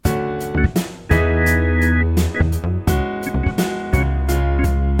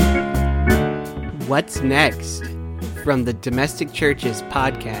What's Next from the Domestic Churches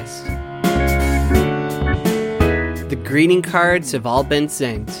podcast. The greeting cards have all been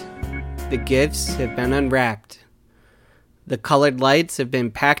sent. The gifts have been unwrapped. The colored lights have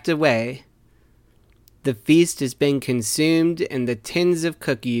been packed away. The feast has been consumed and the tins of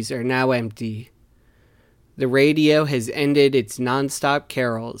cookies are now empty. The radio has ended its nonstop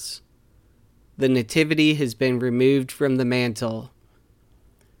carols. The nativity has been removed from the mantle.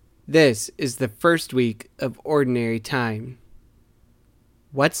 This is the first week of ordinary time.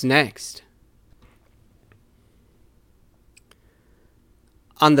 What's next?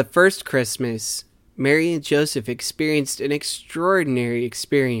 On the first Christmas, Mary and Joseph experienced an extraordinary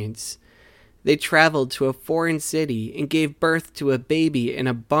experience. They traveled to a foreign city and gave birth to a baby in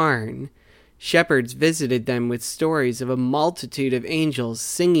a barn. Shepherds visited them with stories of a multitude of angels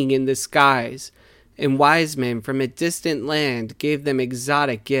singing in the skies, and wise men from a distant land gave them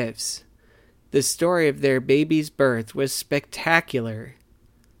exotic gifts. The story of their baby's birth was spectacular.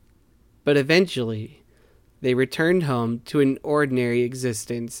 But eventually, they returned home to an ordinary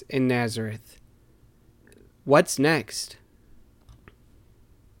existence in Nazareth. What's next?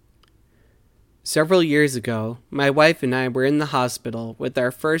 Several years ago, my wife and I were in the hospital with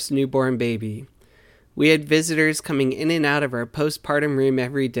our first newborn baby. We had visitors coming in and out of our postpartum room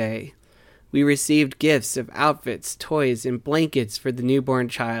every day. We received gifts of outfits, toys, and blankets for the newborn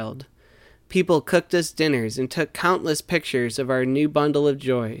child. People cooked us dinners and took countless pictures of our new bundle of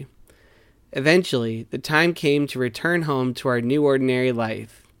joy. Eventually, the time came to return home to our new ordinary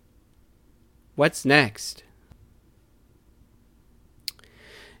life. What's next?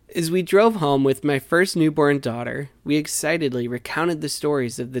 As we drove home with my first newborn daughter, we excitedly recounted the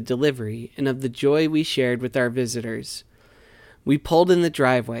stories of the delivery and of the joy we shared with our visitors. We pulled in the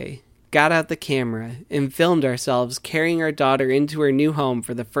driveway, got out the camera, and filmed ourselves carrying our daughter into her new home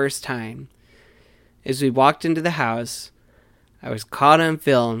for the first time. As we walked into the house, I was caught on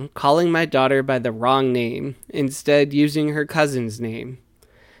film calling my daughter by the wrong name, instead using her cousin's name.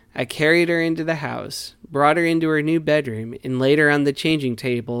 I carried her into the house, brought her into her new bedroom, and laid her on the changing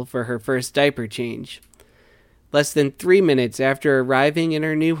table for her first diaper change. Less than 3 minutes after arriving in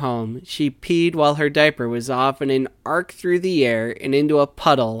her new home, she peed while her diaper was off in an arc through the air and into a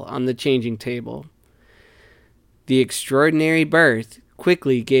puddle on the changing table. The extraordinary birth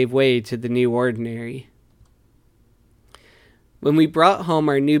quickly gave way to the new ordinary. When we brought home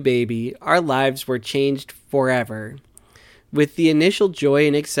our new baby, our lives were changed forever. With the initial joy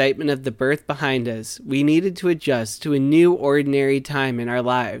and excitement of the birth behind us, we needed to adjust to a new ordinary time in our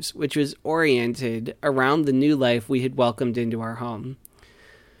lives, which was oriented around the new life we had welcomed into our home.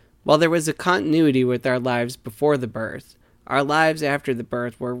 While there was a continuity with our lives before the birth, our lives after the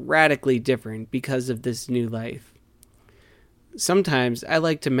birth were radically different because of this new life. Sometimes I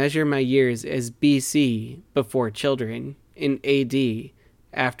like to measure my years as BC, before children, and AD,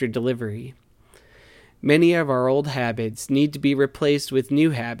 after delivery. Many of our old habits need to be replaced with new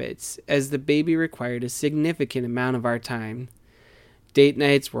habits, as the baby required a significant amount of our time. Date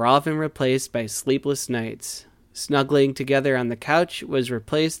nights were often replaced by sleepless nights. Snuggling together on the couch was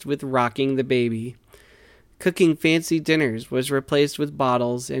replaced with rocking the baby. Cooking fancy dinners was replaced with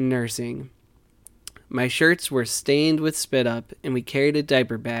bottles and nursing. My shirts were stained with spit up, and we carried a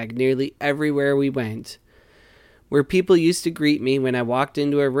diaper bag nearly everywhere we went. Where people used to greet me when I walked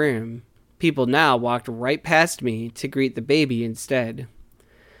into a room, people now walked right past me to greet the baby instead.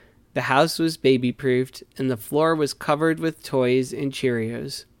 The house was baby-proofed, and the floor was covered with toys and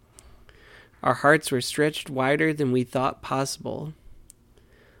Cheerios. Our hearts were stretched wider than we thought possible.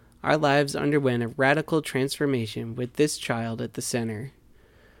 Our lives underwent a radical transformation with this child at the center.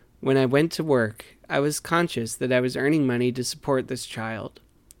 When I went to work, I was conscious that I was earning money to support this child.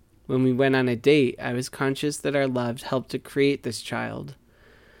 When we went on a date, I was conscious that our love helped to create this child.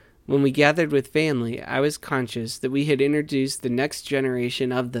 When we gathered with family, I was conscious that we had introduced the next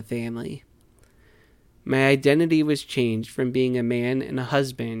generation of the family. My identity was changed from being a man and a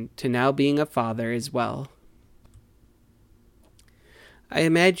husband to now being a father as well. I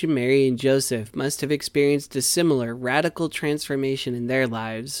imagine Mary and Joseph must have experienced a similar radical transformation in their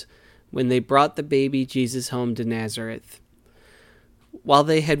lives when they brought the baby Jesus home to Nazareth. While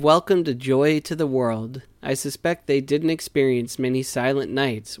they had welcomed a joy to the world, I suspect they didn't experience many silent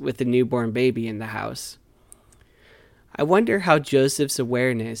nights with a newborn baby in the house. I wonder how Joseph's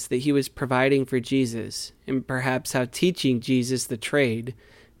awareness that he was providing for Jesus, and perhaps how teaching Jesus the trade,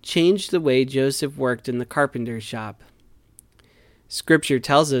 changed the way Joseph worked in the carpenter's shop. Scripture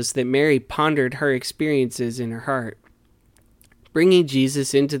tells us that Mary pondered her experiences in her heart. Bringing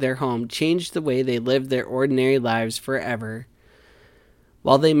Jesus into their home changed the way they lived their ordinary lives forever.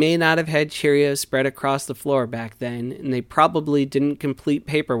 While they may not have had Cheerios spread across the floor back then, and they probably didn't complete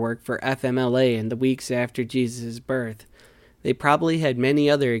paperwork for FMLA in the weeks after Jesus' birth, they probably had many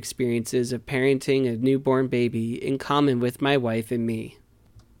other experiences of parenting a newborn baby in common with my wife and me.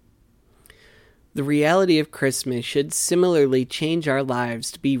 The reality of Christmas should similarly change our lives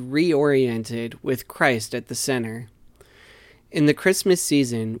to be reoriented with Christ at the center. In the Christmas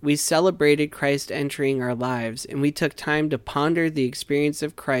season, we celebrated Christ entering our lives, and we took time to ponder the experience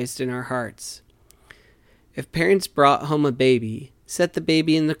of Christ in our hearts. If parents brought home a baby, set the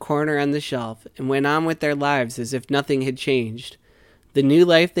baby in the corner on the shelf, and went on with their lives as if nothing had changed, the new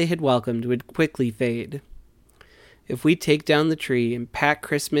life they had welcomed would quickly fade. If we take down the tree and pack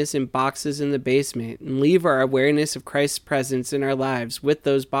Christmas in boxes in the basement and leave our awareness of Christ's presence in our lives with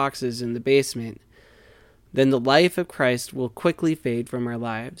those boxes in the basement, then the life of Christ will quickly fade from our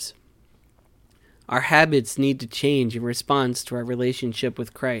lives. Our habits need to change in response to our relationship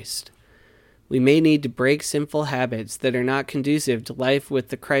with Christ. We may need to break sinful habits that are not conducive to life with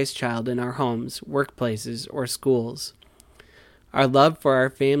the Christ child in our homes, workplaces, or schools. Our love for our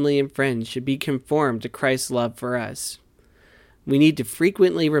family and friends should be conformed to Christ's love for us. We need to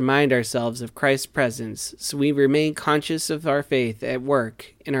frequently remind ourselves of Christ's presence so we remain conscious of our faith at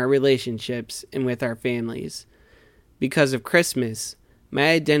work, in our relationships, and with our families. Because of Christmas, my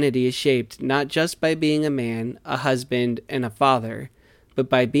identity is shaped not just by being a man, a husband, and a father, but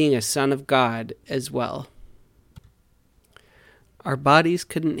by being a son of God as well. Our bodies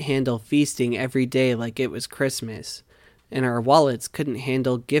couldn't handle feasting every day like it was Christmas, and our wallets couldn't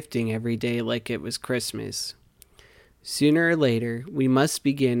handle gifting every day like it was Christmas. Sooner or later, we must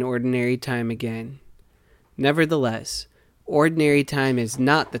begin ordinary time again. Nevertheless, ordinary time is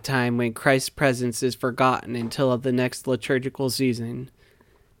not the time when Christ's presence is forgotten until the next liturgical season.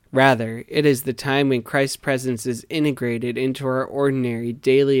 Rather, it is the time when Christ's presence is integrated into our ordinary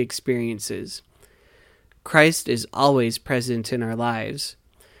daily experiences. Christ is always present in our lives.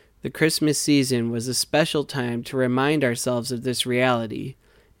 The Christmas season was a special time to remind ourselves of this reality,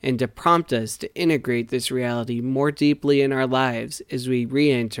 and to prompt us to integrate this reality more deeply in our lives as we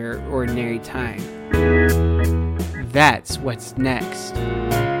re-enter ordinary time. That's what's next.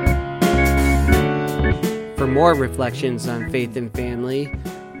 For more reflections on faith and family,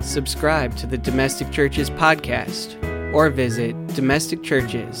 subscribe to the Domestic Churches podcast or visit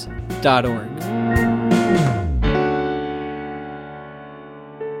domesticchurches.org.